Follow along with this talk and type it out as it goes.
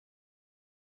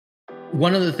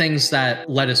One of the things that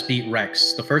let us beat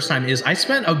Rex the first time is I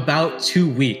spent about 2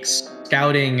 weeks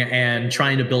scouting and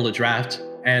trying to build a draft.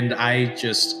 And I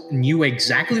just knew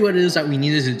exactly what it is that we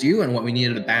needed to do and what we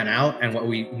needed to ban out and what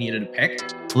we needed to pick.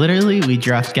 Literally, we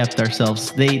draft capped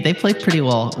ourselves. They play pretty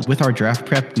well. With our draft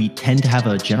prep, we tend to have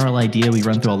a general idea. We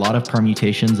run through a lot of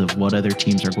permutations of what other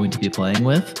teams are going to be playing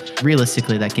with.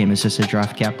 Realistically, that game is just a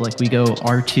draft cap. Like, we go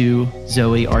R2,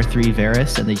 Zoe, R3,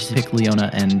 Varus, and they just pick Leona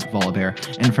and Volibear.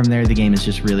 And from there, the game is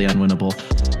just really unwinnable.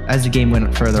 As the game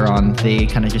went further on, they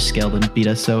kind of just scaled and beat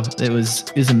us. So it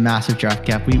was a massive draft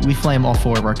cap. We flame all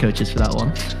 4 of our coaches for that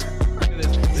one.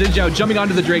 Xin Zhao jumping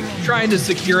onto the Drake, trying to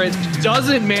secure it,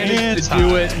 doesn't manage to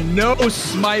do it. No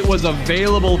smite was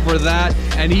available for that,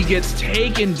 and he gets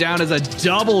taken down as a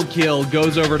double kill,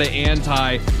 goes over to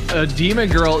Anti. Demon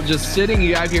Girl just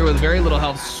sitting out here with very little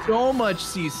health, so much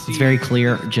CC. It's very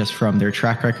clear just from their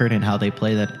track record and how they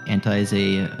play that Anti is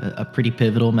a pretty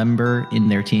pivotal member in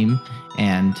their team,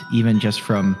 and even just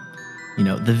from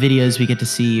the videos we get to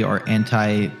see are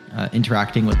Anti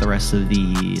interacting with the rest of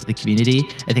the community.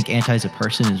 I think Anti as a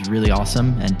person is really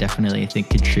awesome and definitely I think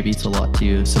contributes a lot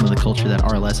to some of the culture that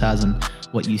RLS has and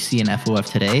what you see in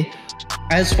FOF today.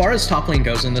 As far as top lane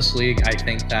goes in this league, I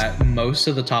think that most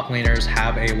of the top laners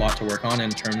have a lot to work on in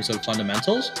terms of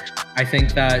fundamentals. I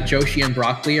think that Joshi and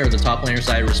Broccoli are the top laners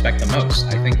that I respect the most.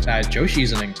 I think that Joshi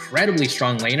is an incredibly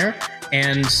strong laner,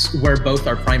 and we're both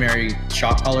our primary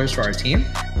shot callers for our team.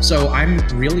 So I'm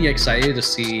really excited to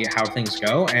see how things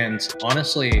go. And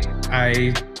honestly,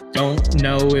 I don't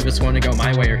know if it's going to go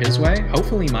my way or his way.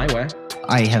 Hopefully my way.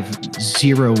 I have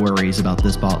zero worries about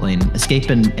this bot lane. Escape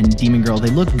and Demon Girl, they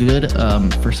look good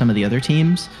for some of the other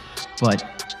teams, but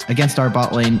against our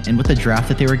bot lane and with the draft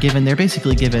that they were given, they're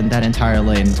basically given that entire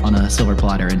lane on a silver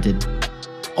platter and did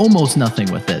almost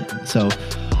nothing with it. So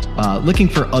looking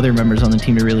for other members on the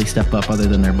team to really step up other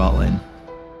than their bot lane.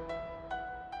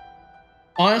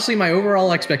 Honestly, my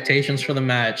overall expectations for the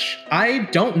match, I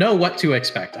don't know what to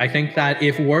expect. I think that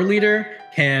if War Leader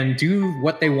can do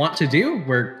what they want to do,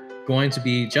 we're going to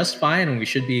be just fine and we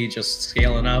should be just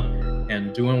scaling up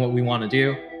and doing what we want to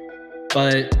do.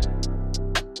 But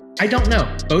I don't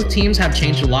know. Both teams have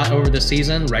changed a lot over the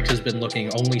season. Rex has been looking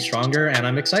only stronger, and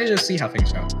I'm excited to see how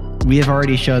things go. We have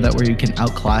already shown that we can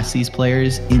outclass these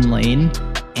players in lane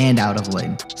and out of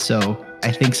lane. So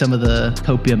I think some of the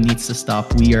copium needs to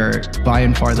stop. We are by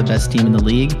and far the best team in the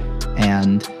league,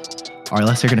 and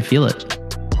RLS are going to feel it.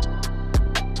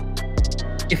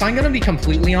 If I'm going to be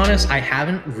completely honest, I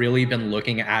haven't really been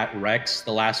looking at Rex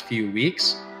the last few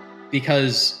weeks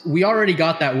because we already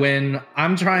got that win.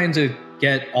 I'm trying to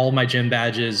get all my gym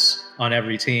badges on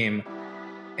every team,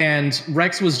 and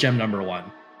Rex was gem number 1.